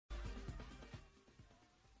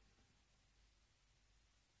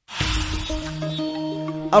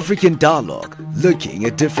African Dialogue, looking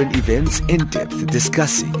at different events in depth,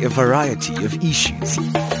 discussing a variety of issues.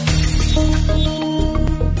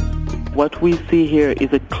 What we see here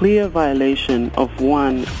is a clear violation of,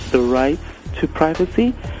 one, the rights to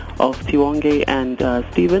privacy of Tiwonge and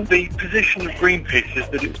Stephen. The position of Greenpeace is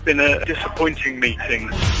that it's been a disappointing meeting.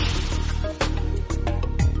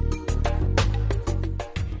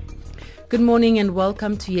 Good morning and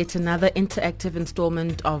welcome to yet another interactive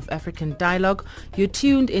installment of African Dialogue. You're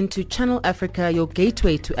tuned into Channel Africa, your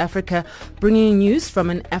gateway to Africa, bringing news from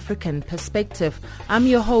an African perspective. I'm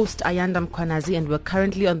your host, Ayanda Mkwanazi, and we're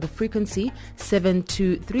currently on the frequency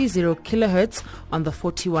 7230 kilohertz on the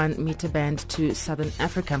 41 meter band to Southern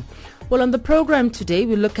Africa. Well, on the program today,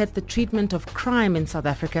 we look at the treatment of crime in South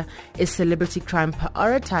Africa. Is celebrity crime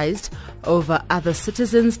prioritized over other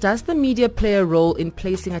citizens? Does the media play a role in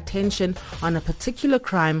placing attention on a particular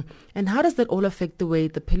crime? And how does that all affect the way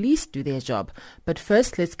the police do their job? But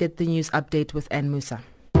first, let's get the news update with Ann Musa.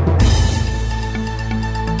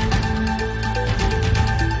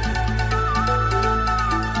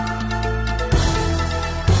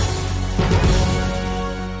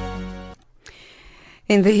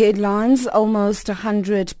 In the headlines, almost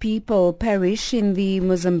 100 people perish in the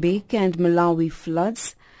Mozambique and Malawi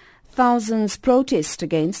floods. Thousands protest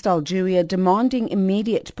against Algeria demanding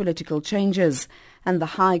immediate political changes. And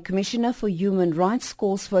the High Commissioner for Human Rights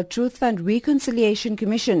calls for a Truth and Reconciliation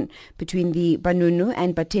Commission between the Banunu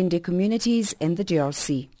and Batende communities in the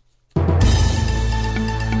DRC.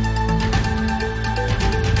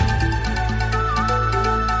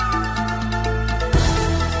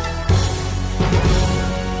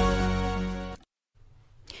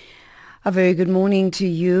 A very good morning to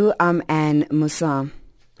you. I'm Ann Musa.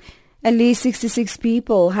 At least 66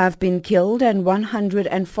 people have been killed and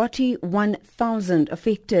 141,000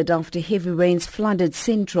 affected after heavy rains flooded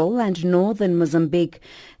central and northern Mozambique.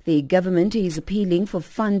 The government is appealing for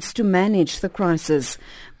funds to manage the crisis.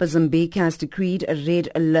 Mozambique has decreed a red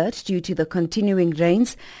alert due to the continuing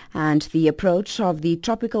rains and the approach of the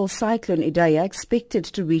tropical cyclone Idai expected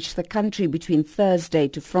to reach the country between Thursday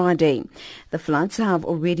to Friday. The floods have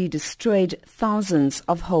already destroyed thousands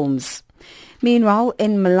of homes. Meanwhile,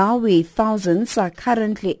 in Malawi, thousands are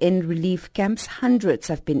currently in relief camps. Hundreds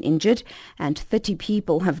have been injured and 30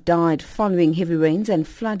 people have died following heavy rains and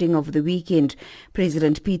flooding over the weekend.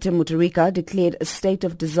 President Peter Mutharika declared a state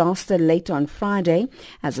of disaster late on Friday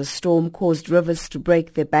as a storm caused rivers to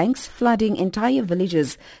break their banks, flooding entire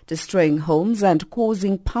villages, destroying homes and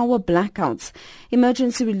causing power blackouts.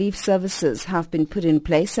 Emergency relief services have been put in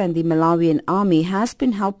place and the Malawian army has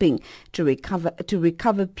been helping to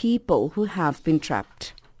recover people who have been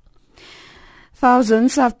trapped.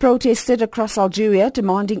 Thousands have protested across Algeria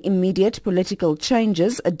demanding immediate political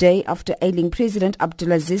changes a day after ailing President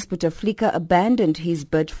Abdelaziz Bouteflika abandoned his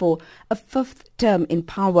bid for a fifth term in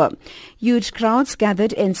power. Huge crowds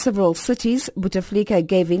gathered in several cities. Bouteflika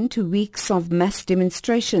gave in to weeks of mass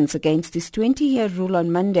demonstrations against his 20-year rule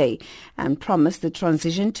on Monday and promised the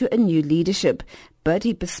transition to a new leadership. But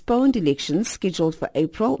he postponed elections scheduled for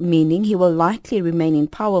April, meaning he will likely remain in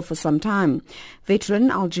power for some time.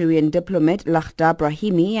 Veteran Algerian diplomat Lakhdar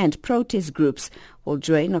Brahimi and protest groups will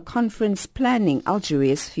join a conference planning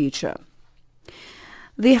Algeria's future.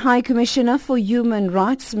 The High Commissioner for Human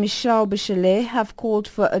Rights, Michelle Bachelet, have called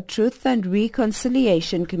for a Truth and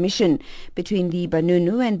Reconciliation Commission between the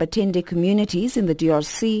Banunu and Batende communities in the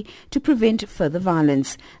DRC to prevent further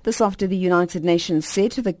violence. This after the United Nations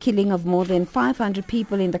said the killing of more than 500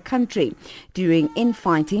 people in the country during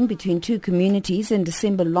infighting between two communities in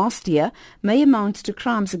December last year may amount to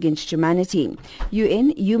crimes against humanity.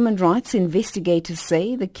 UN human rights investigators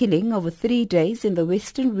say the killing over 3 days in the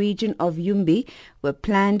western region of Yumbi were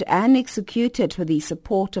planned and executed for the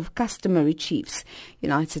support of customary chiefs.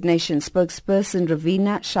 United Nations spokesperson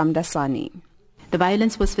Ravina Shamdasani. The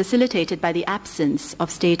violence was facilitated by the absence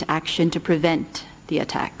of state action to prevent the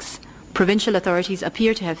attacks. Provincial authorities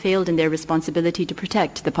appear to have failed in their responsibility to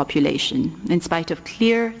protect the population. In spite of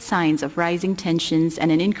clear signs of rising tensions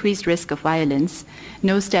and an increased risk of violence,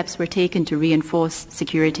 no steps were taken to reinforce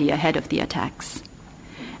security ahead of the attacks.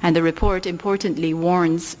 And the report importantly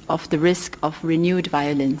warns of the risk of renewed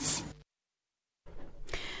violence.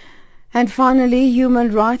 And finally,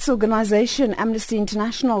 human rights organization Amnesty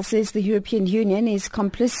International says the European Union is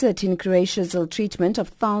complicit in Croatia's ill-treatment of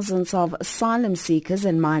thousands of asylum seekers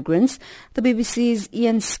and migrants. The BBC's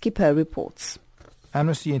Ian Skipper reports.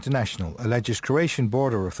 Amnesty International alleges Croatian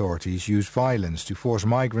border authorities use violence to force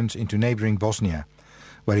migrants into neighbouring Bosnia,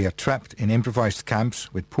 where they are trapped in improvised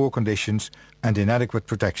camps with poor conditions and inadequate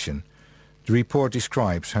protection. The report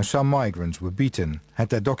describes how some migrants were beaten, had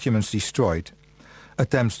their documents destroyed,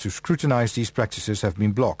 Attempts to scrutinize these practices have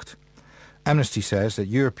been blocked. Amnesty says that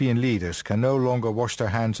European leaders can no longer wash their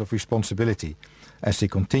hands of responsibility as they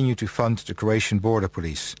continue to fund the Croatian border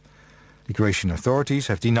police. The Croatian authorities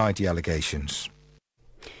have denied the allegations.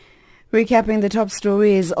 Recapping the top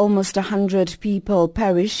stories, almost 100 people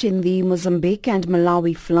perish in the Mozambique and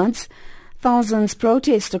Malawi floods. Thousands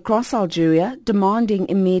protest across Algeria demanding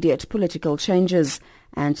immediate political changes.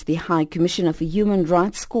 And the High Commissioner for Human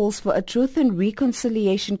Rights calls for a Truth and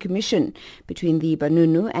Reconciliation Commission between the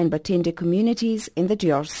Banunu and Batende communities in the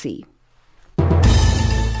DRC.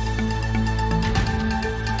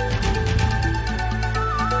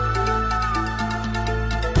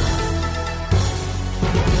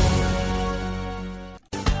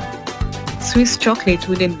 Swiss chocolate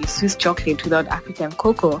wouldn't be Swiss chocolate without African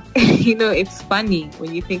cocoa. It's funny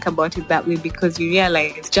when you think about it that way because you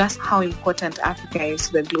realize just how important Africa is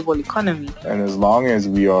to the global economy. And as long as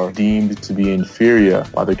we are deemed to be inferior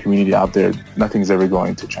by the community out there, nothing's ever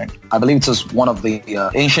going to change. I believe it was one of the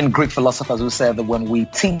ancient Greek philosophers who said that when we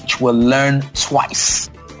teach, we'll learn twice.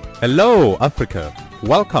 Hello, Africa.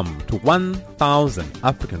 Welcome to 1000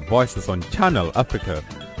 African Voices on Channel Africa.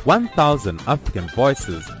 1000 African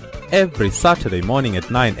Voices every Saturday morning at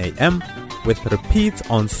 9 a.m. with repeats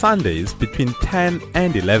on Sundays between 10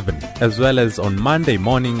 and 11, as well as on Monday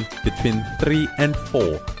morning between 3 and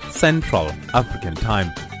 4 Central African Time.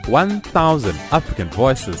 1000 African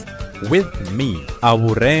Voices with me,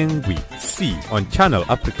 Awurengwi C, on Channel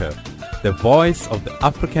Africa, the voice of the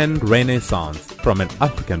African Renaissance from an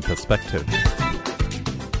African perspective.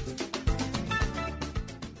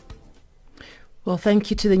 Well, thank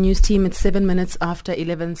you to the news team. It's 7 minutes after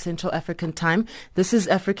 11 Central African Time. This is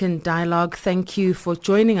African Dialogue. Thank you for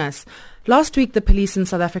joining us. Last week, the police in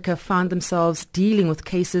South Africa found themselves dealing with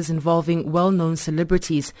cases involving well-known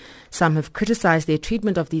celebrities. Some have criticized their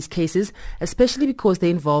treatment of these cases, especially because they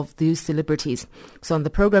involve these celebrities. So on the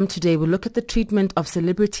program today, we'll look at the treatment of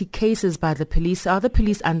celebrity cases by the police. Are the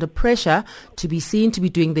police under pressure to be seen to be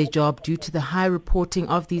doing their job due to the high reporting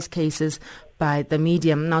of these cases by the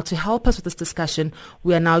media? Now, to help us with this discussion,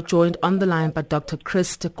 we are now joined on the line by Dr.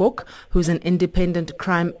 Chris de Kock, who's an independent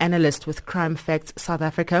crime analyst with Crime Facts South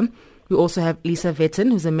Africa. We also have Lisa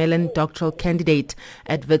Vetten, who's a mellon doctoral candidate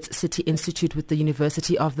at Wits City Institute with the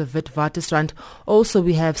University of the Witwatersrand. Also,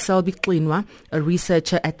 we have Selby Xinwa, a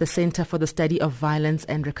researcher at the Center for the Study of Violence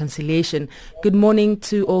and Reconciliation. Good morning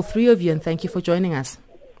to all three of you, and thank you for joining us.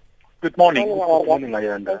 Good morning. Good morning,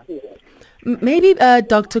 Ayanda. Maybe,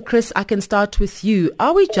 Dr. Chris, I can start with you.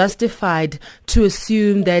 Are we justified to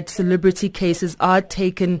assume that celebrity cases are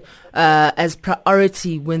taken as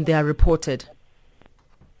priority when they are reported?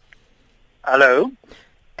 Hello?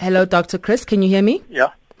 Hello, Dr. Chris. Can you hear me? Yeah,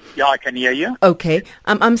 I can hear you. Okay.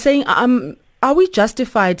 I'm saying, are we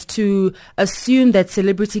justified to assume that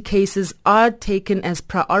celebrity cases are taken as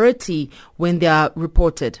priority when they are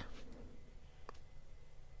reported?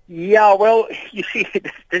 Yeah, well, you see,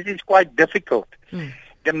 this is quite difficult.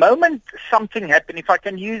 The moment something happened, if I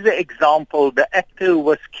can use the example, the actor who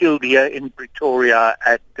was killed here in Pretoria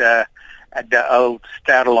at the old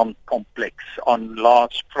Sterlon complex on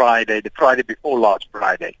last Friday, the Friday before last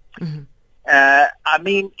Friday.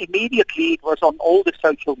 Immediately it was on all the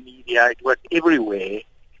social media, it was everywhere.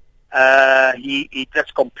 He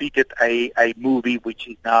just completed a movie which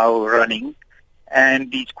is now running,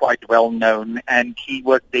 and he's quite well known, and he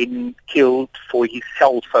was then killed for his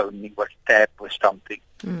cell phone. He was stabbed or something.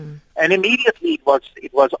 And immediately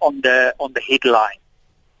it was on the headline.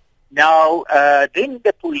 Now, then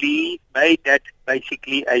the police made that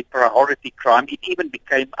basically a priority crime. It even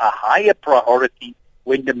became a higher priority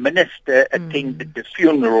when the minister attended the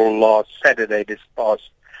funeral last Saturday, this past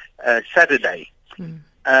Saturday.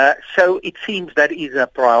 So it seems that is a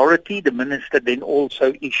priority. The minister then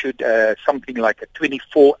also issued something like a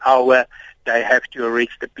 24-hour. They have to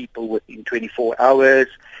arrest the people within 24 hours,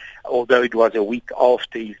 although it was a week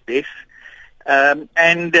after his death.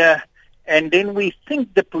 And then we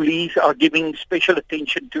think the police are giving special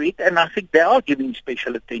attention to it, and I think they are giving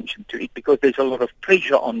special attention to it because there's a lot of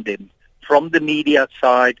pressure on them from the media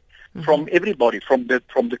side, from everybody, from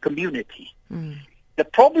the community. The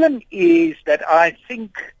problem is that I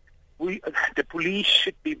think the police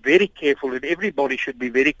should be very careful, and everybody should be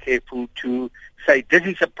very careful to say this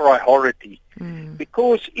is a priority.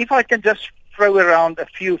 Because if I can just throw around a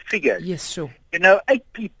few figures. Yes, sure.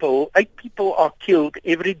 8 people are killed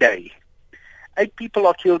every day. 8 people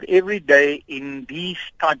are killed every day in these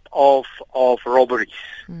type of robberies.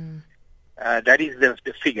 That is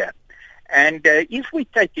the figure. And if we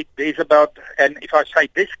take it, there's about, and if I say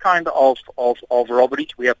this kind of robberies,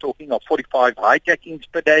 we are talking of 45 hijackings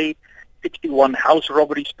per day, 61 house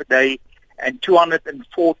robberies per day, and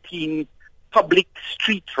 214 public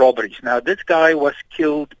street robberies. Now, this guy was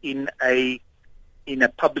killed in a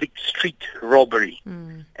public street robbery,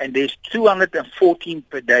 and there's 214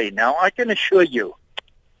 per day. Now, I can assure you,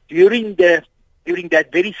 during that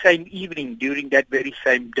very same evening, during that very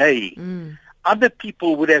same day, other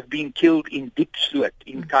people would have been killed in Diepsloot,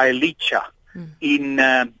 in Khayelitsha, in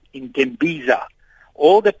Tembisa,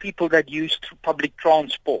 all the people that used public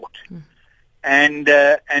transport. And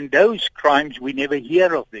those crimes, we never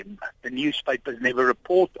hear of them. The newspapers never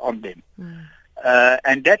report on them.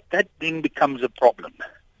 And that then becomes a problem.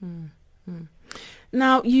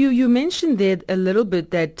 Now, you mentioned there a little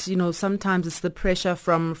bit that, sometimes it's the pressure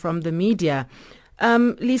from the media.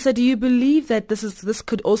 Lisa, do you believe that this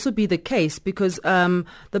could also be the case? Because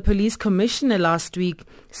the police commissioner last week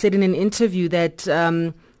said in an interview that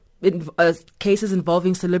cases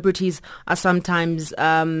involving celebrities are sometimes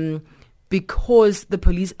because the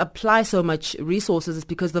police apply so much resources, it's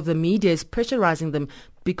because of the media is pressurizing them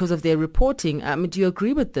because of their reporting. Do you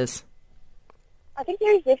agree with this? I think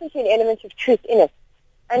there is definitely an element of truth in it.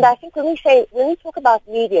 And I think when we talk about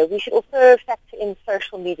media, we should also factor in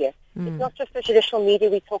social media. It's not just the traditional media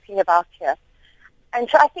we're talking about here. And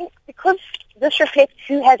so I think because this reflects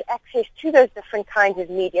who has access to those different kinds of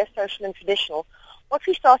media, social and traditional, what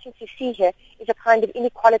we're starting to see here is a kind of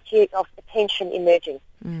inequality of attention emerging.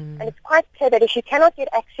 And it's quite clear that if you cannot get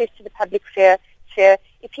access to the public sphere,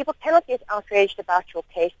 if people cannot get outraged about your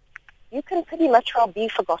case, you can pretty much well be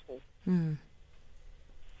forgotten.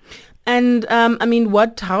 And,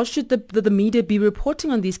 how should the media be reporting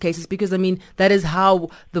on these cases? Because, that is how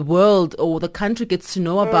the world or the country gets to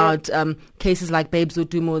know about cases like Babes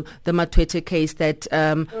Odumo, the Matwete case that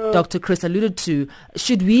Dr. Chris alluded to.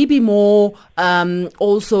 Should we be more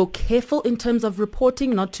also careful in terms of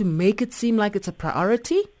reporting, not to make it seem like it's a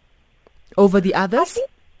priority over the others?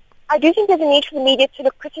 I do think there's a need for the media to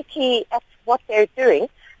look critically at what they're doing,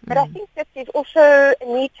 but I think that there's also a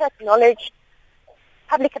need to acknowledge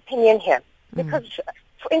public opinion here. Because,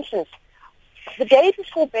 for instance, the day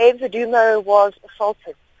before Babes Odumo was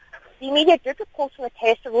assaulted, the media did report on a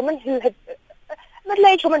case of a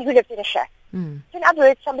middle-aged woman who lived in a shack. So in other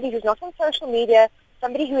words, somebody who's not on social media,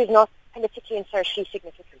 somebody who is not politically and socially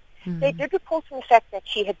significant. They did report on the fact that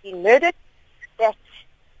she had been murdered, that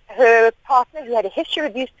her partner, who had a history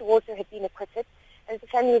of abuse towards her, had been acquitted, and the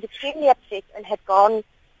family was extremely upset and had gone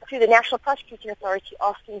to the National Prosecuting Authority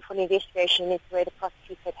asking for an investigation into the way the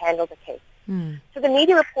prosecutors had handled the case. So the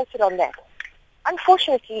media reported on that.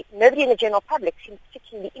 Unfortunately, nobody in the general public seems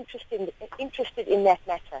particularly interested in that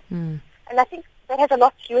matter. And I think that has a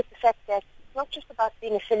lot to do with the fact that it's not just about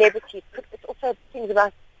being a celebrity, it's also things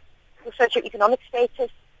about your socioeconomic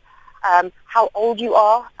status, how old you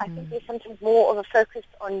are. I think there's sometimes more of a focus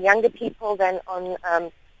on younger people than on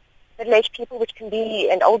middle-aged people, which can be,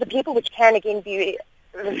 and older people, which can again be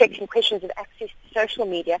reflecting questions of access to social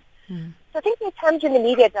media. So I think there are times when the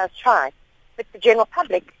media does try, but the general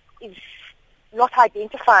public is not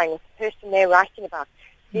identifying with the person they're writing about.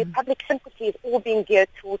 Their public sympathy is all being geared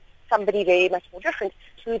towards somebody very much more different,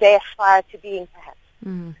 who they aspire to being, perhaps.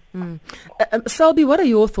 Selby, what are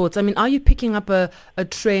your thoughts? Are you picking up a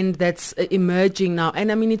trend that's emerging now?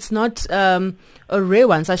 And it's not a rare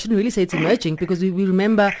one, so I shouldn't really say it's emerging, because we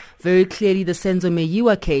remember very clearly the Senzo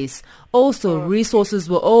Meyiwa case. Also, resources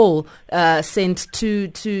were all sent to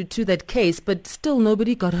that case, but still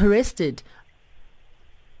nobody got arrested.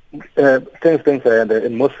 Thanks,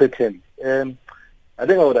 and most certain. I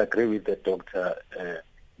think I would agree with the doctor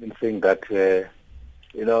in saying that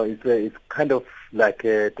it's kind of like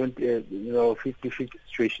a 50-50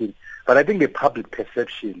 situation. But I think the public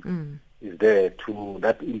perception is there too.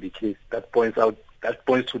 That indicates, that points to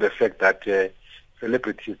the fact that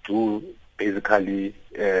celebrities do basically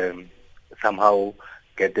somehow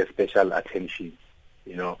get a special attention.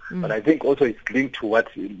 But I think also it's linked to what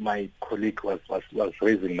my colleague was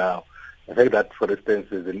raising now. The fact that, for instance,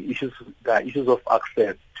 there are issues of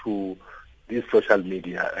access to these social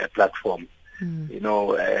media platforms.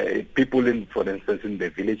 People for instance, in the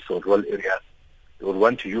village or rural areas, they would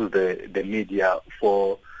want to use the media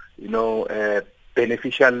for,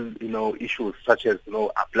 beneficial, issues such as,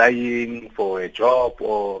 applying for a job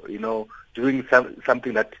or, doing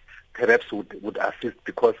something that perhaps would assist,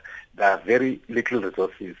 because there are very little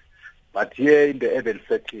resources. But here in the urban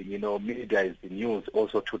setting, media is being used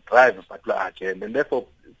also to drive a particular agenda, and therefore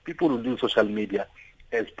people will use social media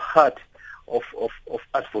as part of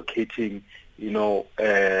advocating,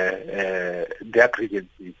 their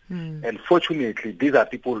grievances. And fortunately, these are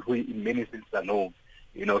people who in many senses are known.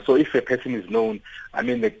 So if a person is known,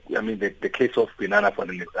 the case of Binana, for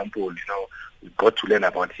an example, we got to learn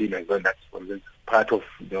about him as well. That's part of,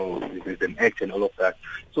 there's an act and all of that.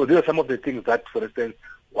 So these are some of the things that, for instance,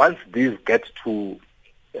 once these get to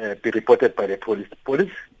be reported by the police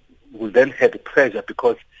will then have pressure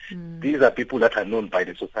because these are people that are known by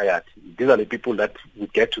the society. These are the people that we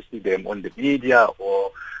get to see them on the media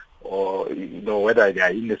or whether they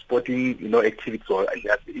are in the sporting, activities or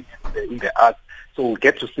in the arts. So we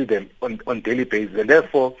get to see them on daily basis, and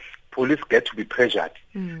therefore police get to be pressured.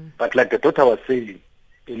 But like the doctor was saying,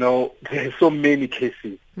 there are so many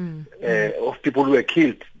cases of people who were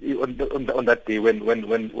killed on that day when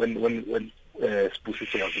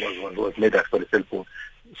Spusi was made for the cell phone.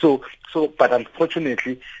 But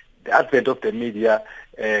unfortunately, the advent of the media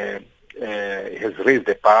has raised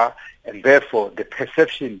the bar, and therefore the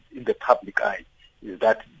perception in the public eye is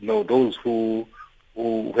that those who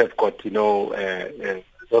have got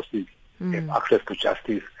resources have access to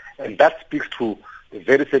justice, and that speaks to the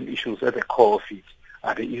very same issues at the core of it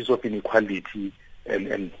are the issues of inequality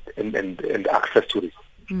and access to it.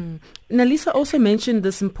 Nalisa also mentioned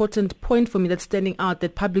this important point for me that's standing out,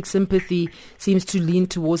 that public sympathy seems to lean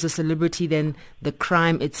towards the celebrity than the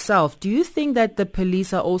crime itself. Do you think that the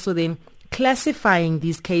police are also then classifying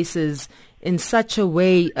these cases in such a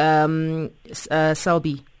way,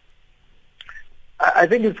 Selby? I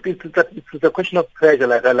think it's a question of pressure,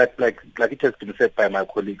 like it has been said by my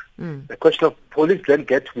colleagues. The question of police then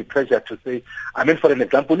get to be pressured to say, for an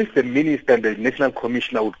example, if the minister and the national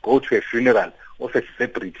commissioner would go to a funeral of a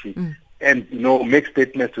celebrity and, make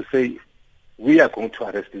statements to say, we are going to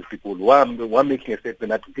arrest these people. One making a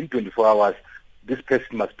statement that within 24 hours, this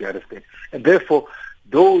person must be arrested. And therefore,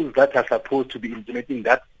 those that are supposed to be implementing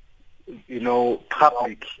that,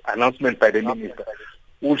 public announcement by the minister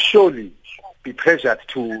will surely be pressured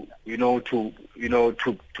to be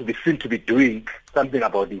seen to be doing something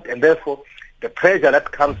about it, and therefore the pressure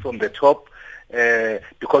that comes from the top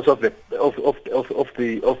because of the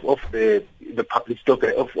publicity of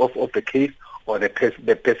the case or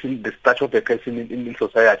the stature of the person in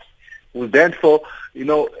society will therefore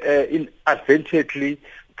inadvertently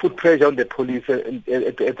put pressure on the police at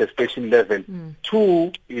the station level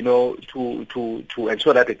to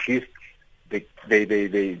ensure that at least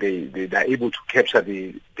they are able to capture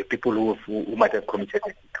the people who might have committed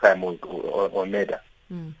a crime or murder.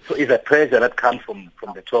 So it's a pressure that comes from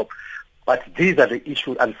the top. But these are the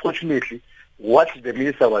issues. Unfortunately, what the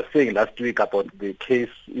minister was saying last week about the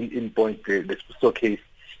case in point, the Spusi case,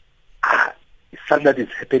 is something that is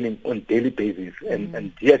happening on daily basis,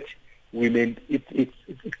 and yet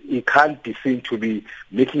it can't be seen to be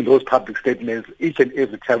making those public statements each and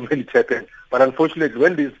every time when it happens. But unfortunately,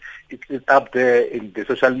 when it's up there in the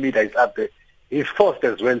social media, it's up there, he's forced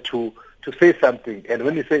as well to say something. And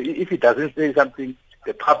when if he doesn't say something,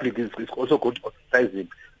 the public is also going to criticize him.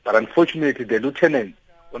 But unfortunately, the lieutenants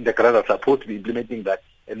on the ground are supposed to be implementing that,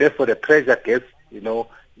 and therefore the pressure gets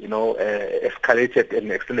escalated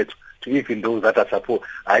and extended to even those that are supposed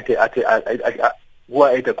who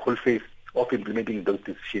are at the coalface of implementing those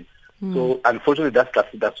decisions. So unfortunately,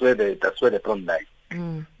 that's where the problem lies.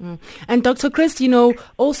 And Dr. Chris,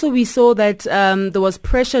 also we saw that there was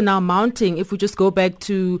pressure now mounting. If we just go back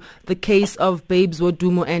to the case of Babes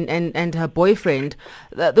Wodumo and her boyfriend,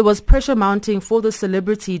 there was pressure mounting for the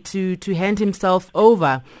celebrity to hand himself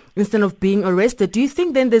over instead of being arrested. Do you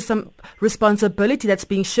think then there's some responsibility that's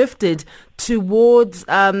being shifted towards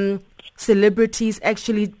celebrities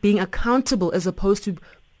actually being accountable as opposed to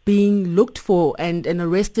being looked for and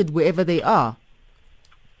arrested wherever they are?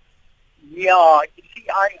 Yeah, you see,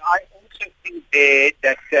 I also think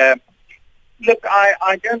that look,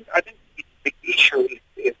 I don't think it's a big issue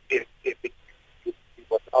if it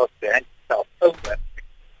was out there and itself over.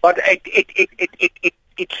 But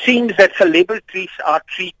it seems that celebrities are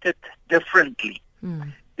treated differently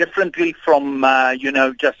from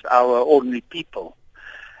just our ordinary people.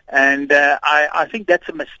 And I think that's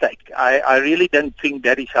a mistake. I really don't think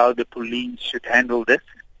that is how the police should handle this.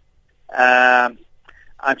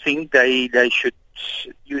 I think they should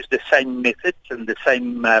use the same methods and the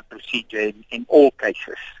same procedure in all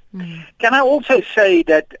cases. Can I also say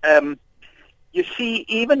that, you see,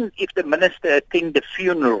 even if the minister attended the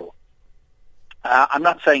funeral, I'm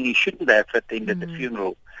not saying he shouldn't have attended the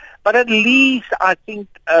funeral, but at least I think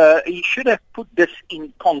he should have put this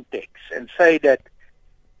in context and say that,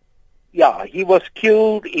 yeah, he was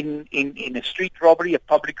killed in a street robbery, a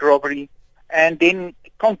public robbery, and then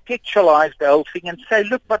contextualize the whole thing and say,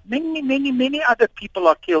 look, but many other people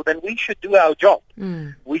are killed, and we should do our job.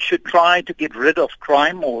 We should try to get rid of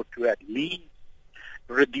crime, or to at least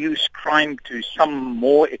reduce crime to some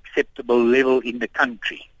more acceptable level in the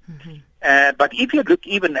country. But if you look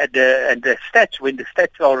even at the stats, when the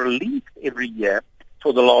stats are released every year,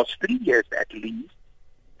 for the last 3 years at least,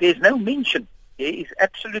 there's no mention. There is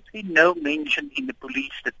absolutely no mention in the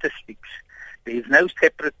police statistics. There is no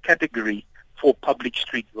separate category for public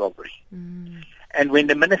street robbery. And when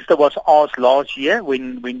the minister was asked last year,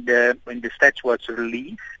 when the stats was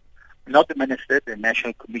released, not the minister, the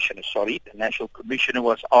National Commissioner, the National Commissioner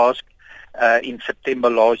was asked in September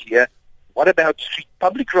last year, what about street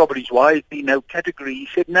public robberies? Why is there no category? He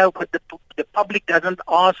said, no, but the public doesn't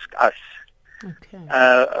ask us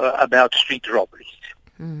about street robberies.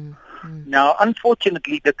 Now,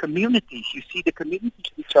 unfortunately, the communities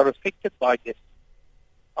which are affected by this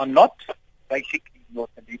are not basically your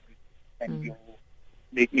celebrities and your,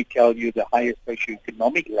 let me tell you, the highest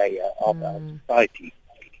socioeconomic layer of our society.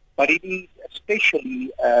 But it is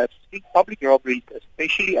especially, street public robberies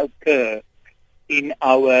especially occur in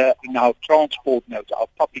our transport nodes, our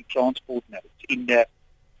public transport nodes,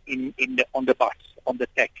 on the bus, on the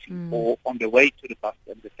taxi, or on the way to the bus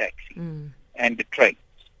and the taxi, and the trains,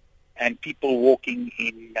 and people walking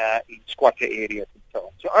in squatter areas and so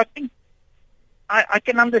on. So I think I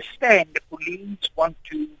can understand the police want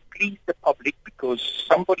to please the public because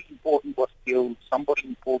somebody important was killed, somebody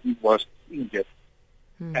important was injured,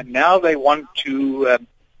 and now they want to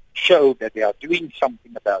show that they are doing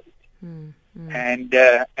something about it.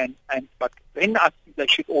 But then I think they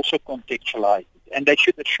should also contextualize it, and they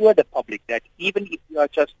should assure the public that even if you are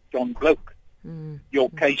just John Bloke, your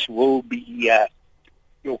case will be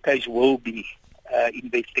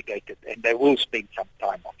investigated, and they will spend some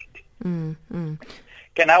time on it.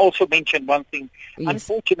 Can I also mention one thing? Yes.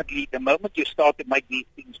 Unfortunately, the moment you start to make these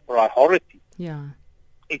things priority,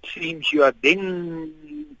 it seems you are then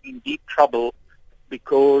in deep trouble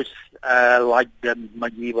because, like the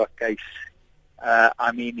Majiwa case,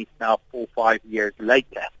 it's now 4 or 5 years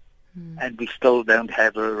later, and we still don't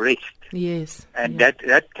have an arrest. Yes. And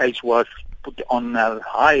that case was put on a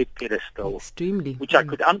high pedestal, extremely, which I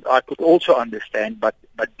could also understand, but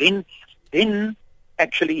then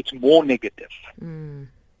actually it's more negative.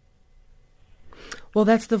 Well,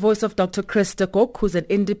 that's the voice of Dr. Chris de Kock, who's an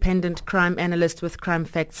independent crime analyst with Crime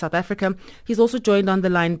Facts South Africa. He's also joined on the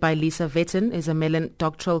line by Lisa Vetten, is a mellon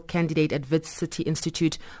doctoral candidate at Wits City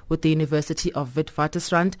Institute with the University of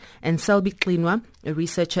Witwatersrand, and Selby Xinwa, a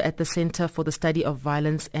researcher at the Center for the Study of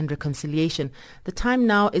Violence and Reconciliation. The time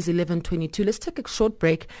now is 11:22. Let's take a short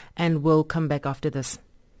break and we'll come back after this.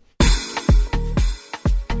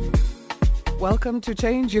 Welcome to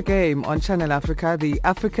Change Your Game on Channel Africa, the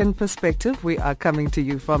African perspective. We are coming to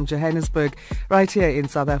you from Johannesburg, right here in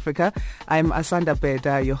South Africa. I'm Asanda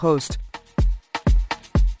Beda, your host.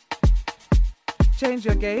 Change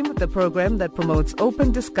Your Game, the program that promotes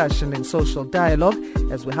open discussion and social dialogue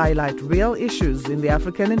as we highlight real issues in the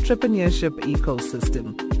African entrepreneurship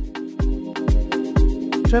ecosystem.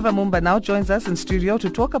 Trevor Mumba now joins us in studio to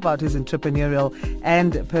talk about his entrepreneurial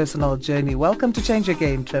and personal journey. Welcome to Change Your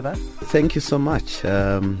Game, Trevor. Thank you so much.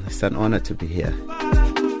 It's an honor to be here.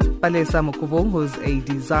 Palesa Mukubong, who's a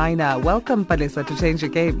designer. Welcome, Palesa, to Change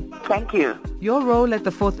Your Game. Thank you. Your role at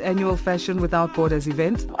the 4th Annual Fashion Without Borders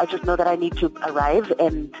event? I just know that I need to arrive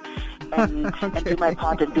and do my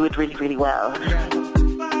part and do it really, really well.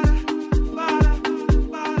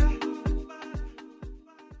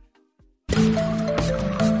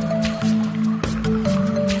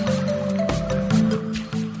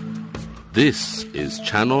 This is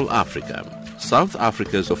Channel Africa, South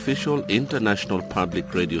Africa's official international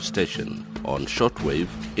public radio station on shortwave,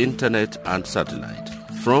 internet and satellite.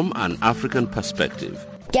 From an African perspective.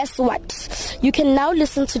 Guess what? You can now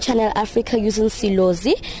listen to Channel Africa using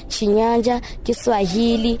Silozi, Chinyanja,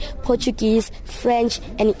 Kiswahili, Portuguese, French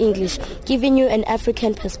and English, giving you an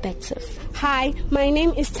African perspective. Hi, my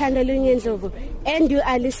name is Tandalunye Ndlovu, and you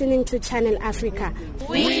are listening to Channel Africa.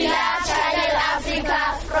 We are Channel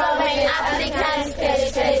Africa from an African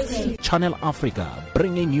perspective. Channel Africa,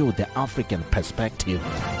 bringing you the African perspective.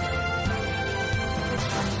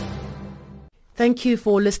 Thank you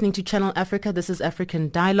for listening to Channel Africa. This is African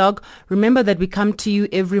Dialogue. Remember that we come to you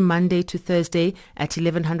every Monday to Thursday at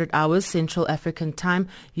 1100 hours Central African Time.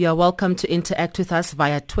 You are welcome to interact with us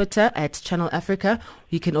via Twitter at Channel Africa.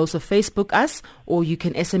 You can also Facebook us, or you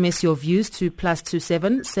can SMS your views to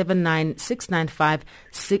 +27 79695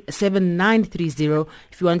 7930.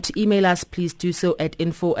 If you want to email us, please do so at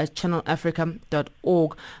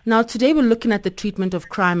info@channelafrica.org. Now, today we're looking at the treatment of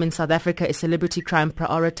crime in South Africa. Is celebrity crime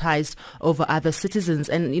prioritized over other other citizens?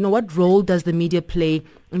 And, what role does the media play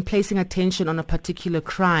in placing attention on a particular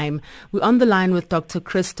crime? We're on the line with Dr.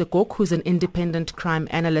 Chris de Kock, who's an independent crime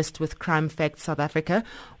analyst with Crime Facts South Africa.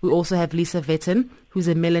 We also have Lisa Vetten, who's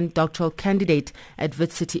a mellon doctoral candidate at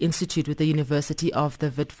Wits City Institute with the University of the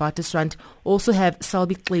Witwatersrand. Also have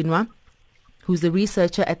Selby Xinwa, who's the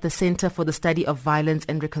researcher at the Center for the Study of Violence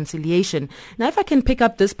and Reconciliation. Now, if I can pick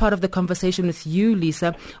up this part of the conversation with you,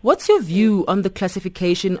 Lisa, what's your view on the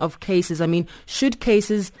classification of cases? I mean, should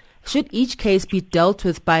each case be dealt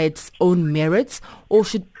with by its own merits, or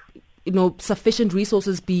should, sufficient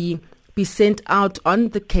resources be sent out on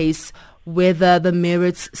the case whether the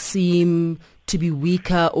merits seem to be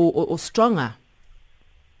weaker or stronger?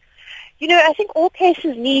 I think all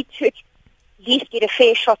cases need to at least get a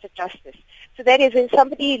fair shot at justice. So that is, when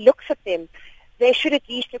somebody looks at them, they should at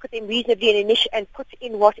least look at them reasonably and put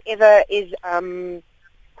in whatever is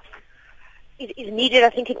needed, I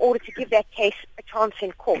think, in order to give that case a chance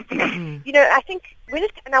in court. I think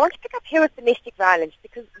and I want to pick up here with domestic violence,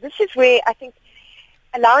 because this is where I think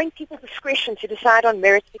allowing people discretion to decide on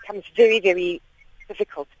merits becomes very, very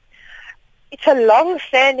difficult. It's a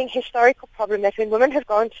long-standing historical problem that when women have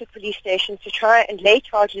gone to police stations to try and lay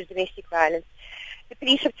charges of domestic violence, the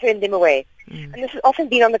police have turned them away. And this has often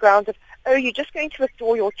been on the grounds of, you're just going to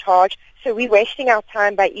withdraw your charge, so we're wasting our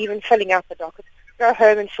time by even filling out the docket. Go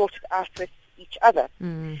home and sort it out with each other.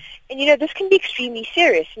 And, this can be extremely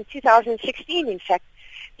serious. In 2016, in fact,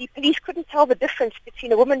 the police couldn't tell the difference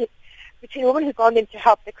between a woman who'd gone in to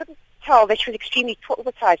help. They couldn't tell that she was extremely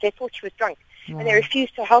traumatized. They thought she was drunk, and they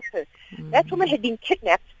refused to help her. That woman had been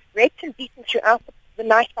kidnapped, raped and beaten throughout the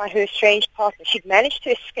night by her estranged partner. She'd managed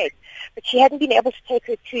to escape, but she hadn't been able to take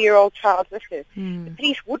her 2-year-old child with her. The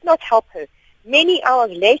police would not help her. Many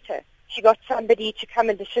hours later, she got somebody to come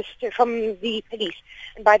and assist her from the police.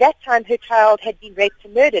 And by that time, her child had been raped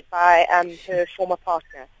and murdered by her former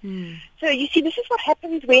partner. So you see, this is what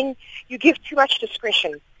happens when you give too much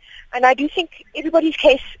discretion. And I do think everybody's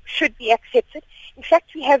case should be accepted. In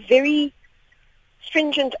fact, we have very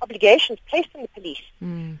stringent obligations placed on the police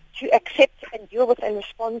to accept and deal with and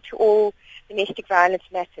respond to all domestic violence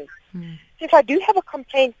matters. So if I do have a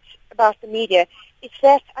complaint about the media, it's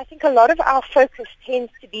that I think a lot of our focus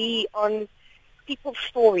tends to be on people's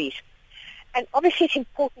stories. And obviously it's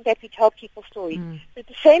important that we tell people's stories. But at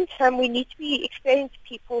the same time, we need to be explaining to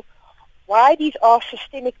people why these are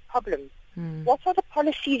systemic problems. What are the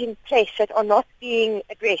policies in place that are not being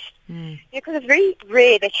addressed? Because it's very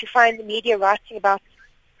rare that you find the media writing about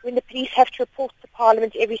when the police have to report to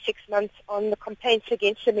Parliament every 6 months on the complaints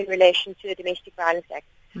against them in relation to the Domestic Violence Act.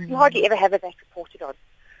 You hardly ever have that reported on.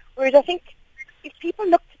 Whereas I think if people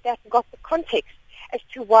looked at that and got the context as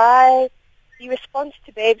to why the response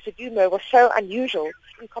to Babes Adumo was so unusual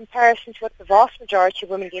in comparison to what the vast majority of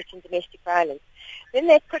women get in domestic violence, then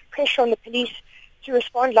they'd put pressure on the police to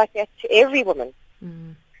respond like that to every woman,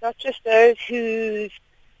 not just those whose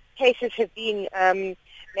cases have been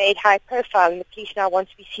made high profile, and the police now want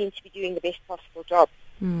to be seen to be doing the best possible job.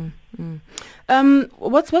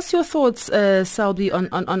 What's your thoughts, Selby,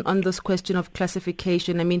 on this question of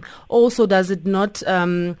classification? I mean, also, is it not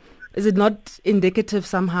indicative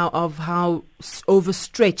somehow of how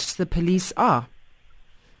overstretched the police are?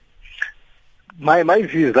 My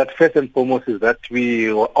view is that first and foremost is that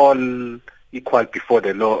we are all equal before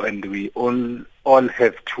the law, and we all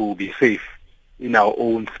have to be safe in our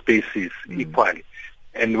own spaces equally.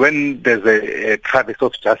 And when there's a traverse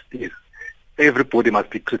of justice, everybody must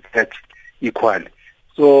be treated equally.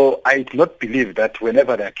 So I do not believe that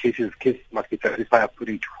whenever there are cases must be classified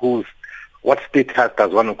according to what status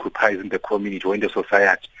does one occupy in the community or in the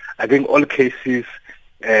society. I think all cases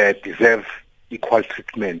deserve equal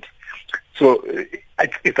treatment. So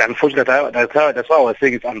it's unfortunate. That's why I was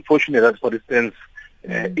saying it's unfortunate that, for instance,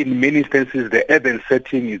 in many instances, the urban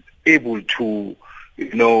setting is able to,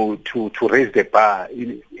 to raise the bar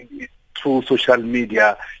through social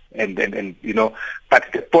media and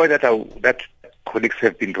But the point that colleagues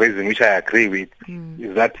have been raising, which I agree with,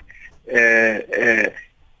 is that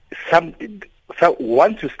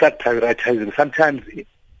once you start prioritizing, sometimes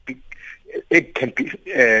it can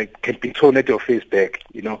be thrown at your face back.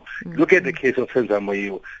 Look at the case of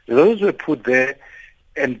Senzamoyo. Those were put there,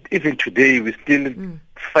 and even today we're still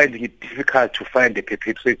finding it difficult to find the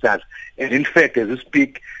perpetrators. And in fact, as we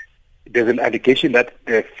speak, there's an allegation that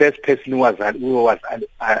the first person who was arrested,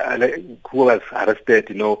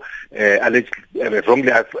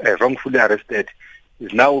 wrongfully arrested,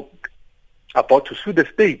 is now about to sue the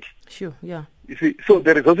state. Sure, yeah. You see, so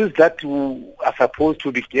the resources that are supposed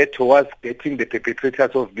to be geared towards getting the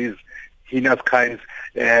perpetrators of these heinous crimes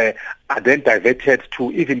are then diverted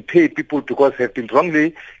to even pay people because they have been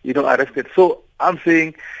wrongly, arrested. So I'm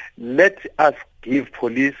saying, let us give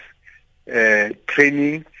police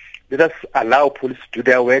training. Let us allow police to do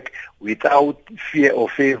their work without fear or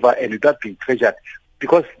favor and without being pressured,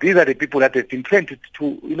 because these are the people that have been trained to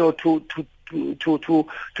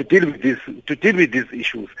deal with these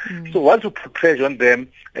issues. So once you put pressure on them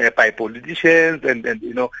by politicians, and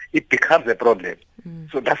it becomes a problem.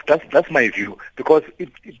 So that's my view, because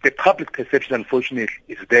the public perception, unfortunately,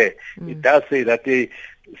 is there. It does say that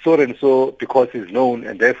so and so, because he's known,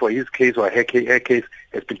 and therefore his case or her case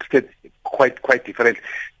has been treated quite different.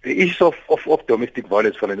 The issue of domestic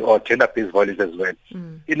violence or gender-based violence as well.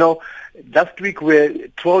 Last week,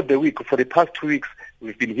 throughout the week, for the past 2 weeks,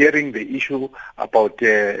 we've been hearing the issue about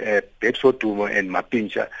Betso Dumo and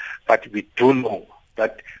Mapincha, but we do know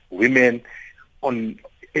that women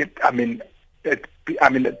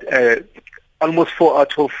almost 4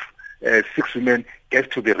 out of 6 women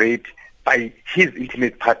get to be raped by his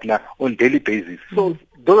intimate partner on daily basis. So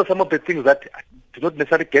those are some of the things that do not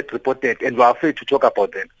necessarily get reported, and we are afraid to talk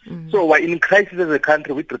about them. So we're in crisis as a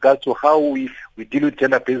country with regards to how we deal with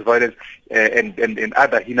gender-based violence and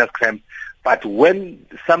other heinous crimes. But when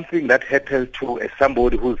something that happens to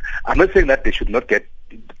somebody who's, I'm not saying that that should not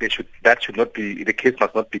be, the case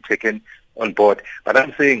must not be taken on board. But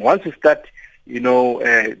I'm saying once you start,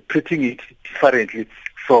 treating it differently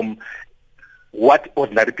from what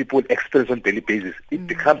ordinary people experience on a daily basis, it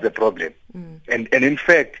becomes a problem. And in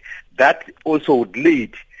fact, that also would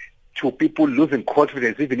lead to people losing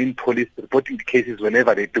confidence even in police reporting the cases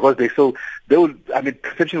whenever because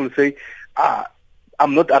perception will say,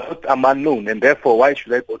 I'm unknown, and therefore why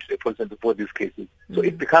should I go to the police and report these cases? So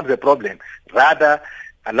it becomes a problem. Rather,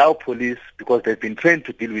 allow police, because they've been trained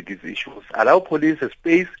to deal with these issues, allow police a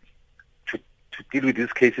space to deal with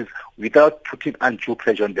these cases without putting undue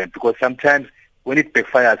pressure on them, because sometimes when it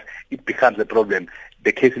backfires, it becomes a problem.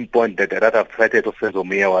 The case in point that rather cited of Senzo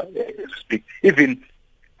Mayor speak. Even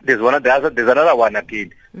there's another one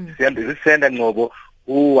again. This is Senda Ngobo,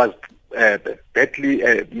 who was badly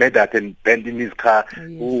murdered and burned in his car,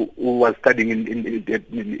 who was studying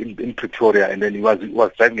in Pretoria, and then he was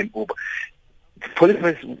driving an Uber. The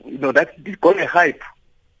policemen, that got a hype.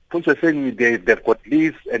 Police were saying they've got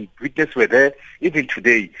leads and witnesses were there. Even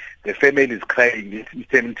today, the family is crying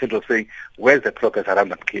in terms of saying, where's the progress around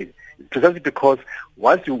that case? Precisely because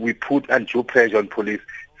once we put undue pressure on police,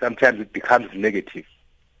 sometimes it becomes negative.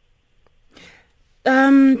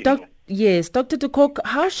 Yes, Dr. de Kock,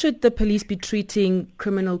 how should the police be treating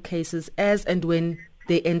criminal cases as and when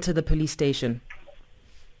they enter the police station?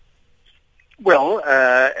 Well,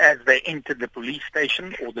 as they enter the police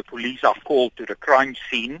station or the police are called to the crime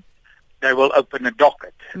scene, they will open a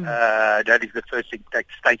docket. That is the first thing. Take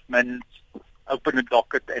statements, open a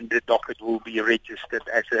docket, and the docket will be registered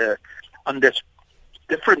as under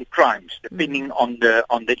different crimes depending on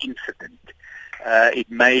the incident.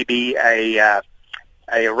 It may be a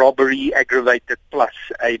robbery aggravated plus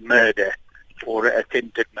a murder or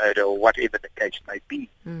attempted murder or whatever the case may be.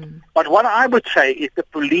 But what I would say is the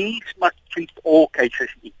police must treat all cases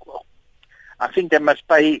equal. I think they must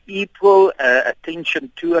pay equal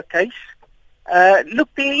attention to a case. Look,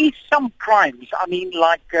 there is some crimes. I mean,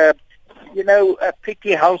 like,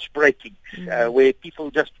 petty housebreakings where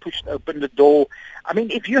people just pushed open the door. I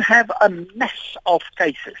mean, if you have a mess of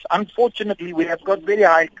cases, unfortunately, we have got very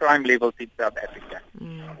high crime levels in South Africa.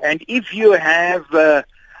 And if you have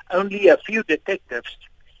only a few detectives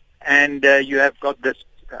and you have got this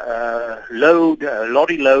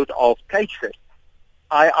lorry load of cases,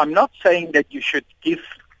 I'm not saying that you should give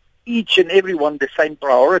each and every one the same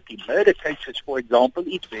priority. Murder cases, for example,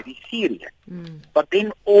 is very serious. But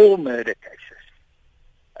then all murder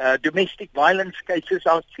cases. Domestic violence cases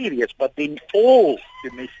are serious, but then all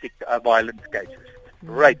domestic violence cases.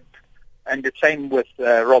 Rape. And the same with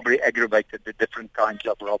robbery aggravated, the different kinds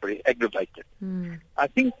of robbery aggravated. I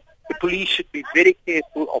think the police should be very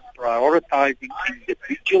careful of prioritizing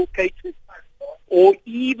individual cases or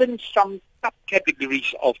even some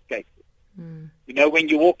subcategories of cases. When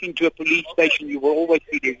you walk into a police station, you will always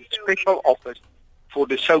see there's a special office for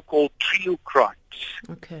the so-called trio crimes.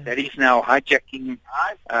 That is now hijacking,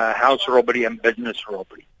 house robbery, and business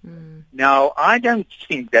robbery. Now, I don't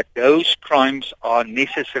think that those crimes are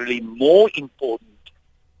necessarily more important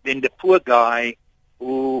than the poor guy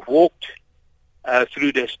who walked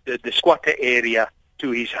through the squatter area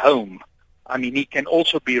to his home. I mean, he can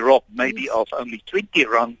also be robbed maybe of only 20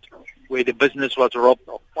 rand, where the business was robbed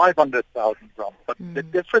of 500,000 rand. But the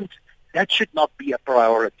difference, that should not be a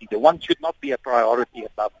priority. The one should not be a priority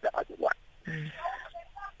above the other one.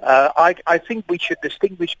 I think we should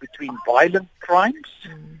distinguish between violent crimes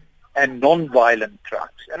and non-violent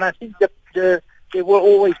crimes. And I think that there will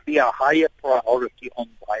always be a higher priority on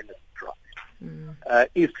violent crimes.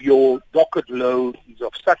 If your docket load is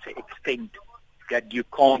of such an extent that you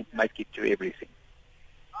can't make it to everything.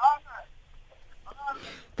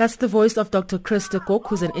 That's the voice of Dr. Chris de Kock,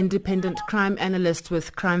 who's an independent crime analyst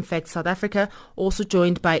with Crime Facts South Africa, also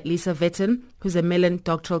joined by Lisa Vetten, who's a mellon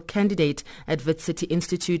doctoral candidate at Wits City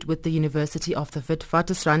Institute with the University of the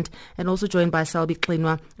Witwatersrand, and also joined by Selby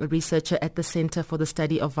Xinwa, a researcher at the Center for the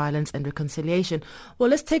Study of Violence and Reconciliation. Well,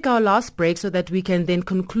 let's take our last break so that we can then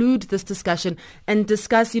conclude this discussion and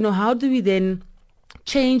discuss, how do we then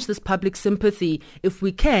change this public sympathy, if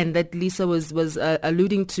we can, that Lisa was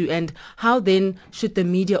alluding to, and how then should the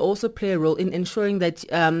media also play a role in ensuring that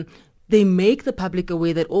they make the public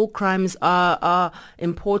aware that all crimes are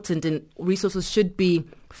important and resources should be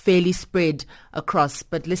fairly spread across.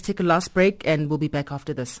 But let's take a last break and we'll be back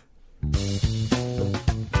after this.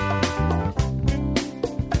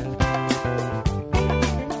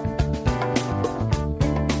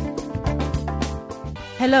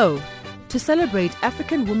 Hello. To celebrate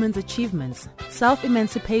African women's achievements,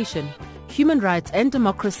 self-emancipation, human rights and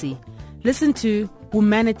democracy, listen to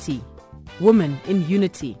Womanity, Women in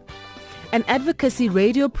Unity, an advocacy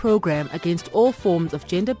radio program against all forms of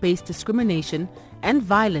gender-based discrimination and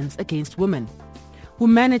violence against women.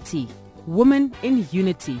 Womanity, Women in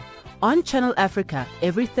Unity, on Channel Africa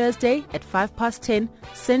every Thursday at 10:05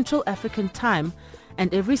 Central African Time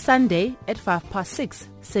and every Sunday at 6:05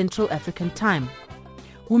 Central African Time.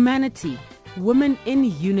 Womanity, Women in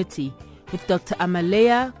Unity with Dr.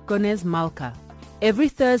 Amalea Gonez-Malka every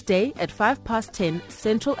Thursday at 10:05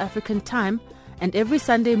 Central African Time and every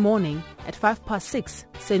Sunday morning at 6:05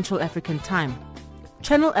 Central African Time.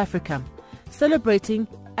 Channel Africa, celebrating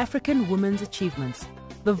African women's achievements,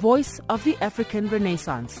 the voice of the African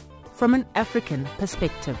Renaissance from an African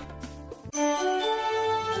perspective.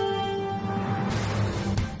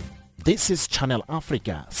 This is Channel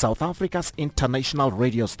Africa, South Africa's international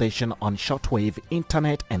radio station on shortwave,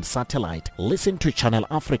 internet and satellite. Listen to Channel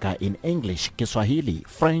Africa in English, Kiswahili,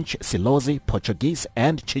 French, Silozi, Portuguese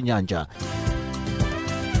and Chinyanja.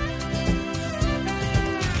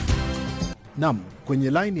 Naam, kwenye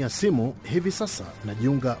line ya simu hivi sasa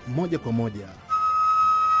najiunga moja kwa moja.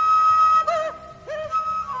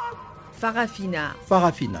 Farafina.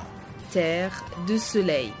 Terre de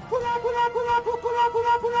soleil.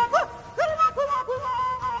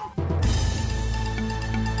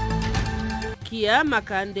 Kia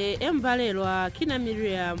Makande Embalelwa Kina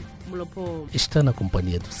Miriam Mulopo. Está na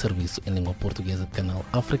companhia do Serviço em Língua Portuguesa de Canal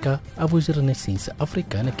África, a voz da Renascença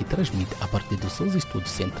Africana que transmite a partir dos seus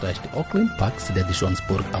estúdios centrais de Auckland Park, cidade de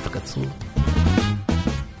Johannesburg, África do Sul.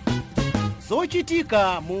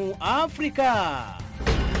 Zochitika mu África.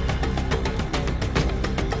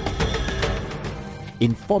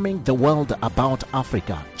 Informing the world about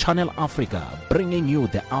Africa, Channel Africa, bringing you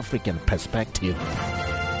the African perspective.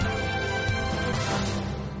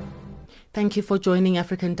 Thank you for joining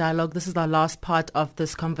African Dialogue. This is our last part of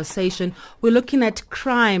this conversation. We're looking at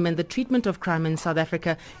crime and the treatment of crime in South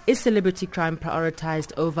Africa. Is celebrity crime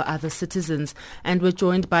prioritized over other citizens? And we're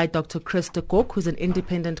joined by Dr. Chris de Kock, who's an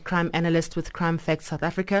independent crime analyst with Crime Facts South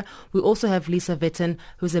Africa. We also have Lisa Vetten,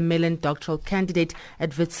 who's a mellon doctoral candidate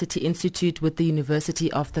at Wits City Institute with the University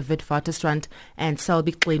of the Witwatersrand, and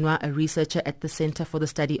Selby Xinwa, a researcher at the Center for the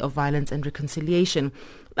Study of Violence and Reconciliation.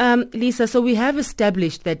 Lisa, so we have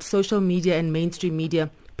established that social media and mainstream media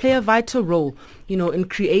play a vital role, in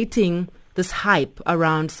creating this hype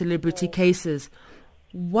around celebrity cases.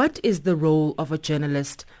 What is the role of a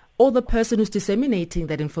journalist or the person who's disseminating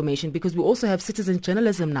that information? Because we also have citizen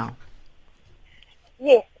journalism now.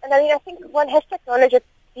 Yes, and I think one has to acknowledge that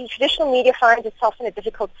the traditional media finds itself in a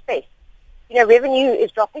difficult space. Revenue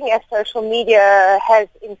is dropping as social media has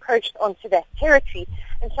encroached onto that territory.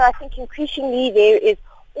 And so I think increasingly there is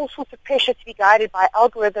all sorts of pressure to be guided by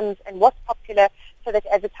algorithms and what's popular so that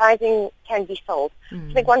advertising can be sold. So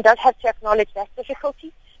I think one does have to acknowledge that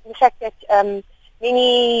difficulty, and the fact that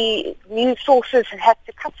many news sources have had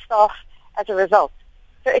to cut staff as a result.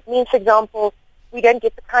 So it means, for example, we don't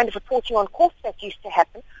get the kind of reporting on courts that used to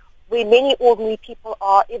happen, where many ordinary people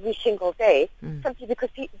are every single day, simply because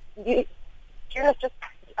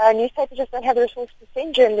newspapers just don't have the resources to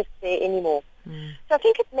send journalists there anymore. So I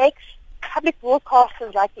think it makes public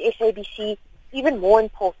broadcasters like the SABC even more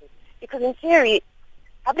important, because in theory,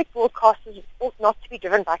 public broadcasters ought not to be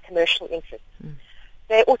driven by commercial interests.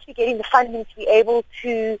 They ought to be getting the funding to be able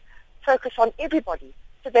to focus on everybody,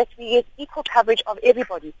 so that we get equal coverage of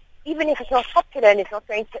everybody, even if it's not popular and it's not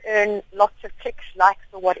going to earn lots of clicks, likes,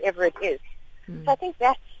 or whatever it is. So I think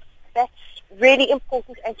that's really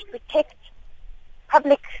important, and to protect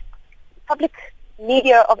public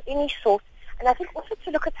media of any sort. And I think also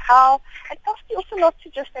to look at how, and possibly also not to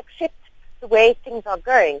just accept the way things are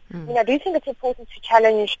going. I mean, I do think it's important to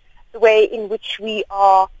challenge the way in which we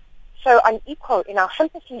are so unequal in our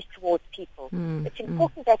sympathies towards people. It's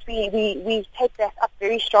important that we take that up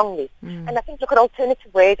very strongly. And I think look at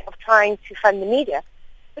alternative ways of trying to fund the media,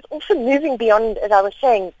 but also moving beyond, as I was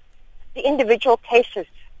saying, the individual cases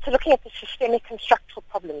to looking at the systemic and structural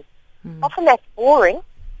problems. Often that's boring,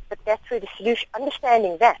 but that's where the solution,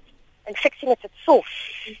 understanding that and fixing it at source,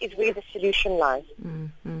 is where the solution lies.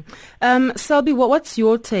 Selby, what's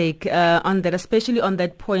your take on that, especially on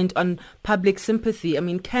that point on public sympathy? I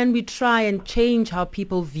mean, can we try and change how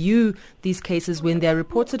people view these cases when they're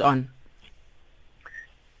reported on?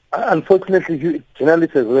 Unfortunately,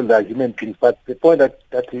 journalists as well are human beings, but the point that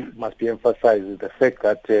must be emphasized is the fact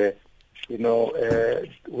that,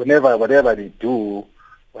 whenever they do,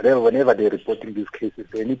 whenever they're reporting these cases,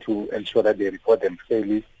 they need to ensure that they report them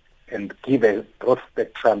fairly and give a broad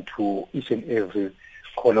spectrum to each and every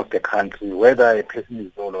corner of the country, whether a person is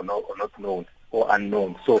known or not known or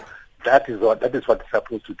unknown. So that is what they're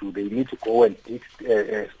supposed to do. They need to go and dig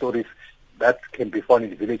stories that can be found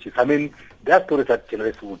in the villages. I mean, there are stories that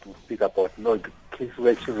journalists would speak about, the cases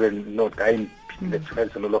where children, dying in the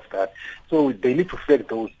trials and all of that. So they need to flag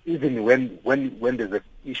those, even when there's an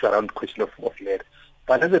issue around question of lead.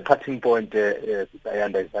 But as a parting point,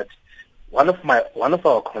 Ayanda, is that one of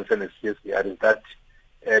our concerns is that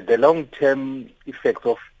the long-term effects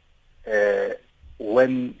of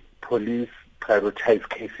when police prioritize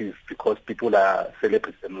cases because people are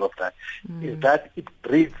celebrities and all of that, is that it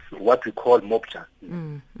breeds what we call mob justice.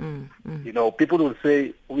 People will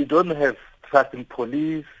say, we don't have trust in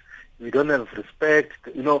police, we don't have respect.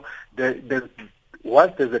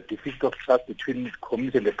 Once there's a deficit of trust between the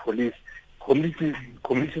community and the police, communities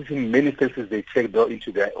in many cases, they take law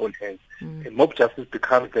into their own hands. And mob justice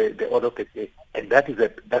becomes the order of the day, and that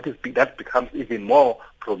becomes even more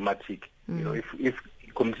problematic. If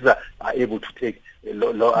communities are able to take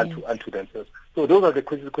law unto themselves. So those are the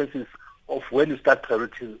consequences of when you start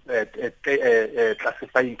classifying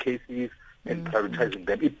cases and prioritizing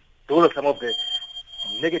them. Those are some of the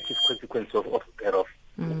negative consequences of thereof,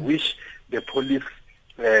 which the police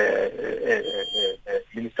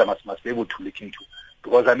minister must be able to look into.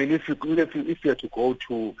 Because I mean, if you are to go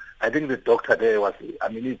to, I think the doctor there he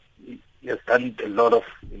has done a lot of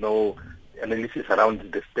analysis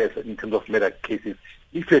around the space in terms of murder cases.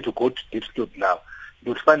 If you are to go to Deep Slope now,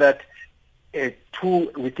 you would find that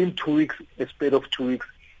within 2 weeks, a span of 2 weeks,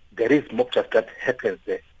 there is mob justice that happens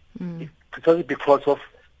there. Precisely because of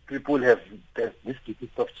people have this deficit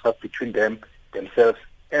of trust between themselves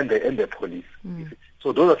and the police.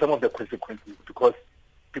 So those are some of the consequences, because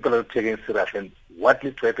people are not taken serious. And what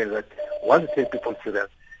needs to happen is that once you take people serious,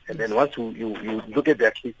 and then once you look at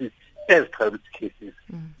their cases as priority cases,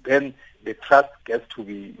 then the trust gets to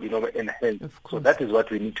be enhanced. So that is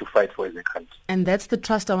what we need to fight for as a country. And that's the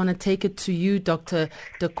trust. I want to take it to you, Dr.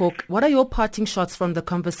 de Kock. What are your parting shots from the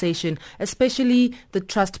conversation, especially the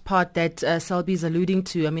trust part that Selby is alluding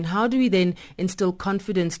to? I mean, how do we then instill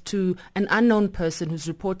confidence to an unknown person who's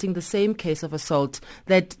reporting the same case of assault,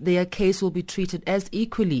 that their case will be treated as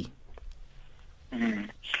equally?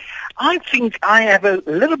 I think I have a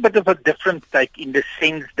little bit of a different take, in the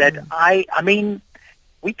sense that I mean,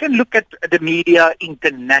 we can look at the media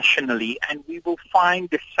internationally and we will find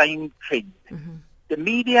the same trend. The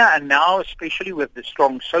media, and now especially with the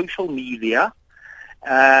strong social media,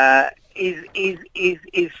 is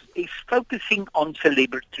focusing on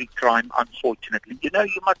celebrity crime, unfortunately.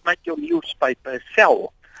 You must make your newspaper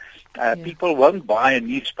sell. People won't buy a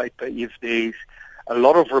newspaper if there's a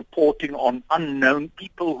lot of reporting on unknown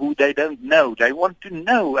people who they don't know. They want to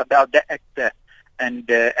know about the actor and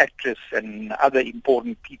actress and other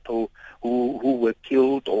important people who were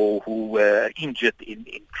killed or who were injured in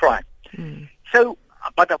crime. So,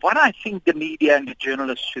 but what I think the media and the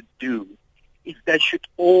journalists should do is they should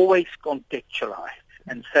always contextualize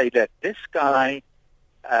and say that this guy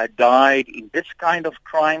died in this kind of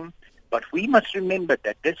crime, but we must remember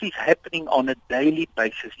that this is happening on a daily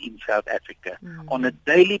basis in South Africa. On a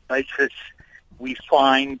daily basis, we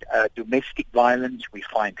find domestic violence, we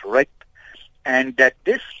find rape, and that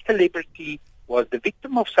this celebrity was the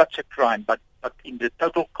victim of such a crime, but in the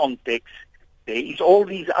total context, there is all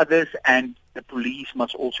these others, and the police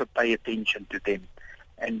must also pay attention to them.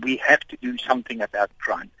 And we have to do something about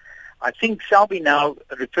crime. I think Selby now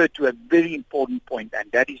referred to a very important point,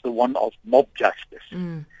 and that is the one of mob justice.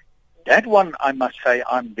 That one, I must say,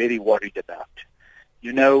 I'm very worried about.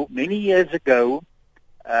 You know, many years ago,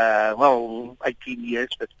 18 years,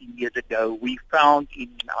 15 years ago, we found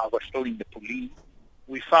I was still in the police,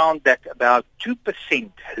 we found that about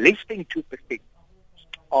 2%, less than 2%,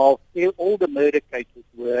 of all the murder cases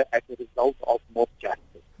were as a result of mob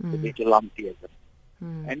justice, the vigilantism.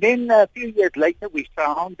 And then a few years later, we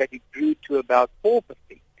found that it grew to about 4%.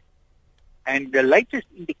 And the latest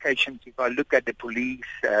indications, if I look at the police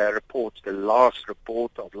reports, the last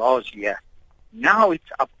report of last year, now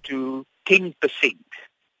it's up to 10%.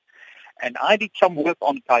 And I did some work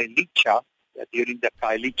on Kailicha during the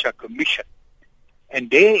Kailicha Commission. And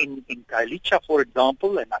there in Kailicha, for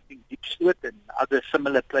example, and I think Diepsloot and other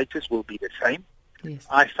similar places will be the same, yes.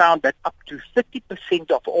 I found that up to 30%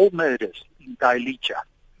 of all murders in Kailicha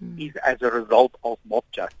is as a result of mob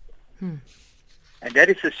justice. And that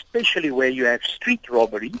is especially where you have street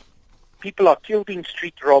robbery. People are killed in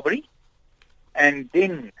street robbery, and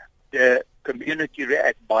then the community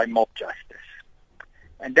react by mob justice.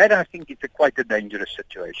 And that, I think, is quite a dangerous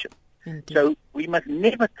situation. Indeed. So we must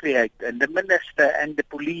never create, and the minister and the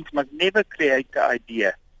police must never create the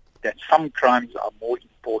idea that some crimes are more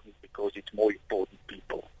important because it's more important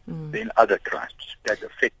people than other crimes that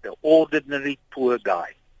affect the ordinary poor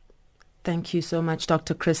guy. Thank you so much,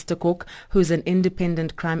 Dr. Chris de Kock, who's an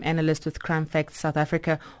independent crime analyst with Crime Facts South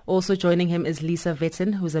Africa. Also joining him is Lisa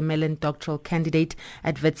Vetten, who's a mellon doctoral candidate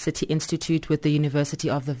at Wits City Institute with the University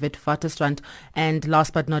of the Witwatersrand. And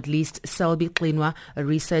last but not least, Selby Xinwa, a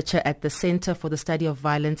researcher at the Center for the Study of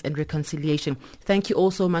Violence and Reconciliation. Thank you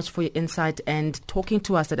all so much for your insight and talking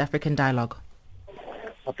to us at African Dialogue.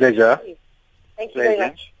 A pleasure. Thank you very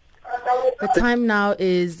much. The time now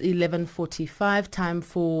is 11:45, time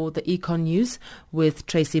for the Econ News with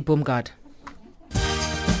Tracy Boomgard.